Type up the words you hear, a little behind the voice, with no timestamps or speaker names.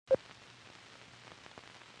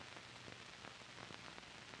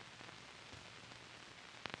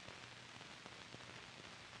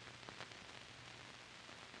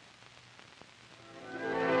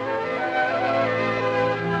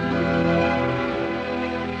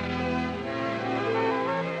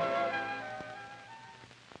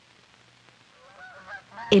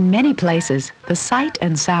In many places, the sight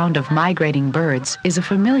and sound of migrating birds is a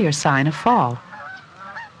familiar sign of fall.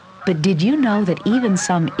 But did you know that even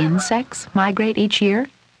some insects migrate each year?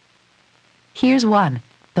 Here's one,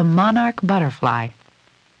 the monarch butterfly.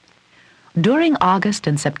 During August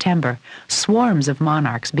and September, swarms of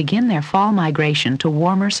monarchs begin their fall migration to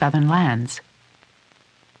warmer southern lands.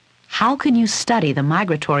 How can you study the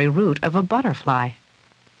migratory route of a butterfly?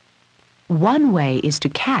 One way is to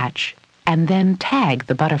catch and then tag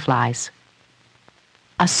the butterflies.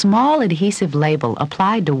 A small adhesive label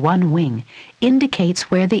applied to one wing indicates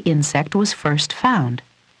where the insect was first found.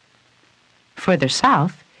 Further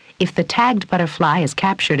south, if the tagged butterfly is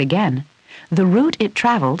captured again, the route it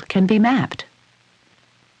traveled can be mapped.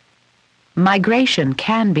 Migration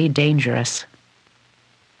can be dangerous.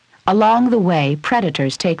 Along the way,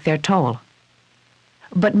 predators take their toll.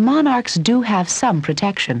 But monarchs do have some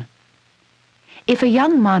protection. If a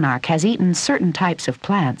young monarch has eaten certain types of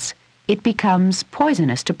plants, it becomes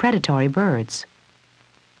poisonous to predatory birds.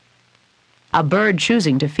 A bird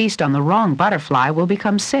choosing to feast on the wrong butterfly will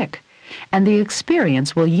become sick, and the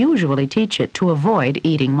experience will usually teach it to avoid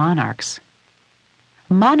eating monarchs.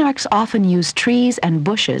 Monarchs often use trees and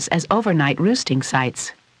bushes as overnight roosting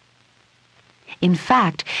sites. In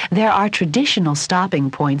fact, there are traditional stopping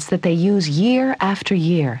points that they use year after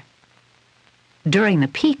year. During the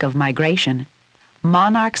peak of migration,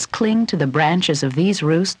 monarchs cling to the branches of these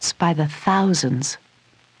roosts by the thousands.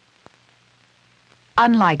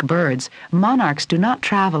 Unlike birds, monarchs do not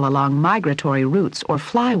travel along migratory routes or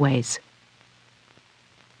flyways.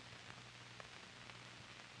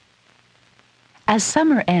 As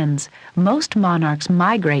summer ends, most monarchs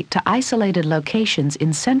migrate to isolated locations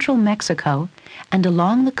in central Mexico and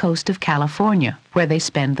along the coast of California, where they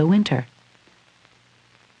spend the winter.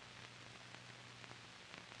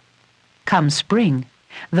 Come spring,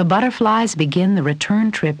 the butterflies begin the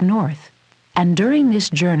return trip north, and during this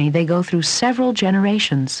journey they go through several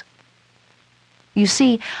generations. You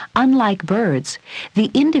see, unlike birds,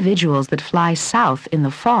 the individuals that fly south in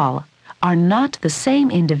the fall are not the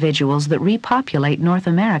same individuals that repopulate North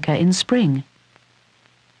America in spring.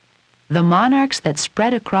 The monarchs that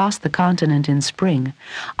spread across the continent in spring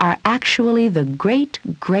are actually the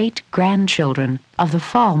great-great-grandchildren of the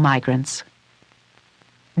fall migrants.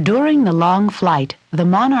 During the long flight, the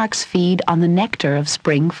monarchs feed on the nectar of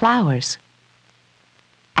spring flowers,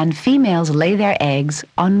 and females lay their eggs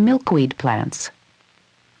on milkweed plants.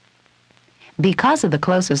 Because of the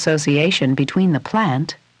close association between the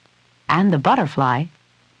plant and the butterfly,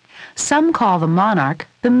 some call the monarch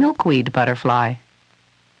the milkweed butterfly.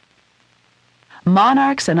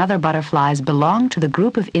 Monarchs and other butterflies belong to the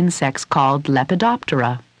group of insects called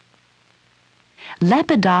Lepidoptera.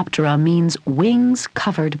 Lepidoptera means wings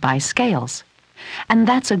covered by scales, and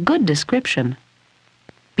that's a good description,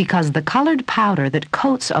 because the colored powder that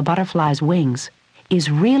coats a butterfly's wings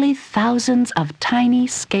is really thousands of tiny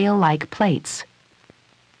scale-like plates.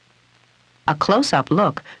 A close-up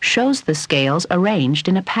look shows the scales arranged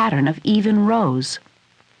in a pattern of even rows.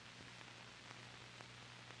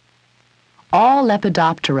 All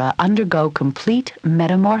Lepidoptera undergo complete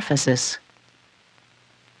metamorphosis.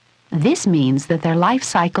 This means that their life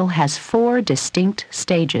cycle has 4 distinct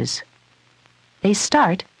stages. They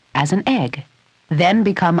start as an egg, then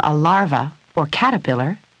become a larva or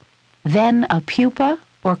caterpillar, then a pupa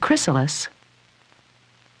or chrysalis,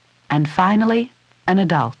 and finally an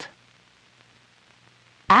adult.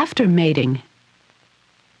 After mating,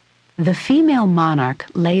 the female monarch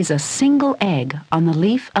lays a single egg on the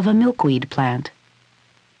leaf of a milkweed plant.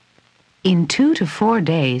 In 2 to 4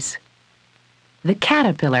 days, the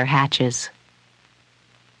caterpillar hatches.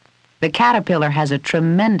 The caterpillar has a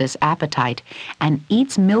tremendous appetite and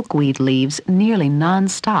eats milkweed leaves nearly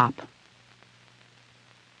non-stop.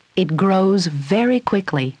 It grows very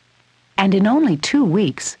quickly, and in only 2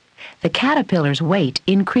 weeks, the caterpillar's weight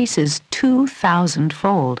increases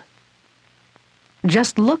 2,000-fold.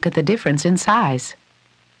 Just look at the difference in size.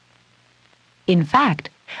 In fact,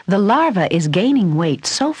 the larva is gaining weight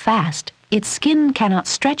so fast its skin cannot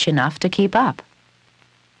stretch enough to keep up.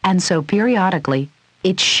 And so periodically,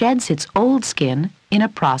 it sheds its old skin in a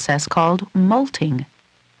process called molting.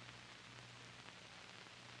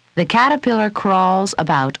 The caterpillar crawls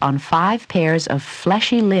about on 5 pairs of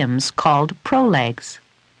fleshy limbs called prolegs.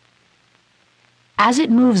 As it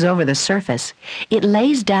moves over the surface, it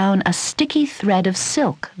lays down a sticky thread of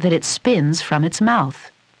silk that it spins from its mouth.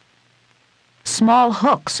 Small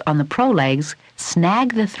hooks on the prolegs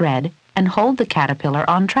snag the thread and hold the caterpillar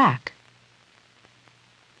on track.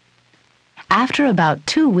 After about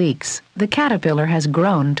 2 weeks, the caterpillar has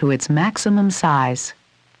grown to its maximum size.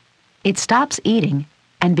 It stops eating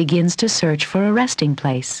and begins to search for a resting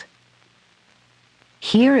place.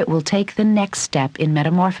 Here it will take the next step in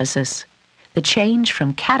metamorphosis, the change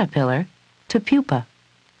from caterpillar to pupa.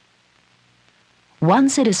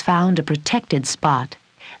 Once it has found a protected spot,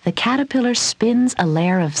 the caterpillar spins a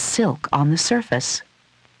layer of silk on the surface.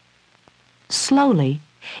 Slowly,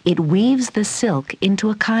 it weaves the silk into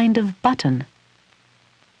a kind of button.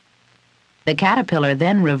 The caterpillar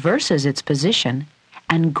then reverses its position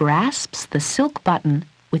and grasps the silk button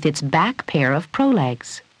with its back pair of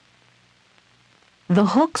prolegs. The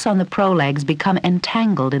hooks on the prolegs become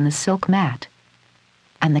entangled in the silk mat,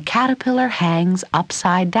 and the caterpillar hangs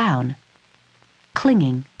upside down,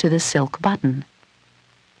 clinging to the silk button.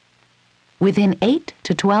 Within 8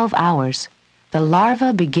 to 12 hours, the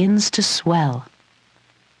larva begins to swell.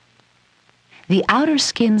 The outer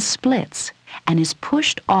skin splits and is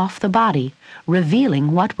pushed off the body,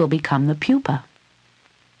 revealing what will become the pupa.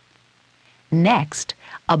 Next,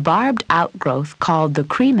 a barbed outgrowth called the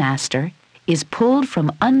cremaster is pulled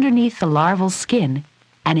from underneath the larval skin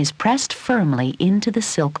and is pressed firmly into the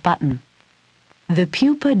silk button. The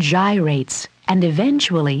pupa gyrates, and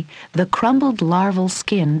eventually the crumbled larval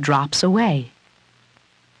skin drops away.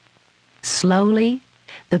 Slowly,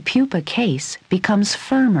 the pupa case becomes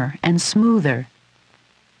firmer and smoother,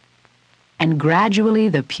 and gradually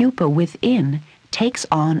the pupa within takes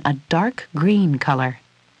on a dark green color.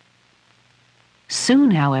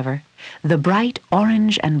 Soon, however, the bright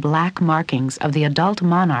orange and black markings of the adult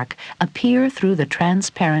monarch appear through the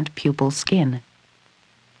transparent pupal skin.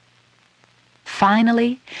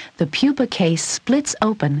 Finally, the pupa case splits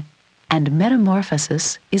open and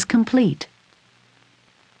metamorphosis is complete.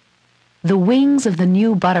 The wings of the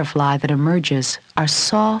new butterfly that emerges are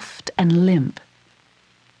soft and limp.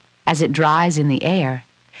 As it dries in the air,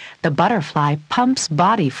 the butterfly pumps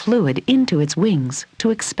body fluid into its wings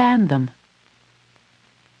to expand them.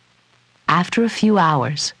 After a few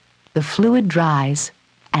hours, the fluid dries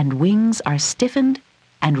and wings are stiffened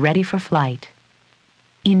and ready for flight.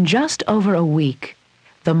 In just over a week,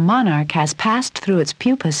 the monarch has passed through its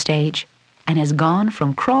pupa stage and has gone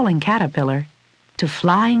from crawling caterpillar to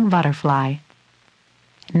flying butterfly.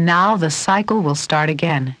 Now the cycle will start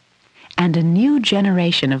again, and a new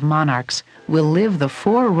generation of monarchs will live the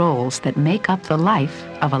 4 roles that make up the life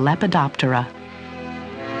of a Lepidoptera.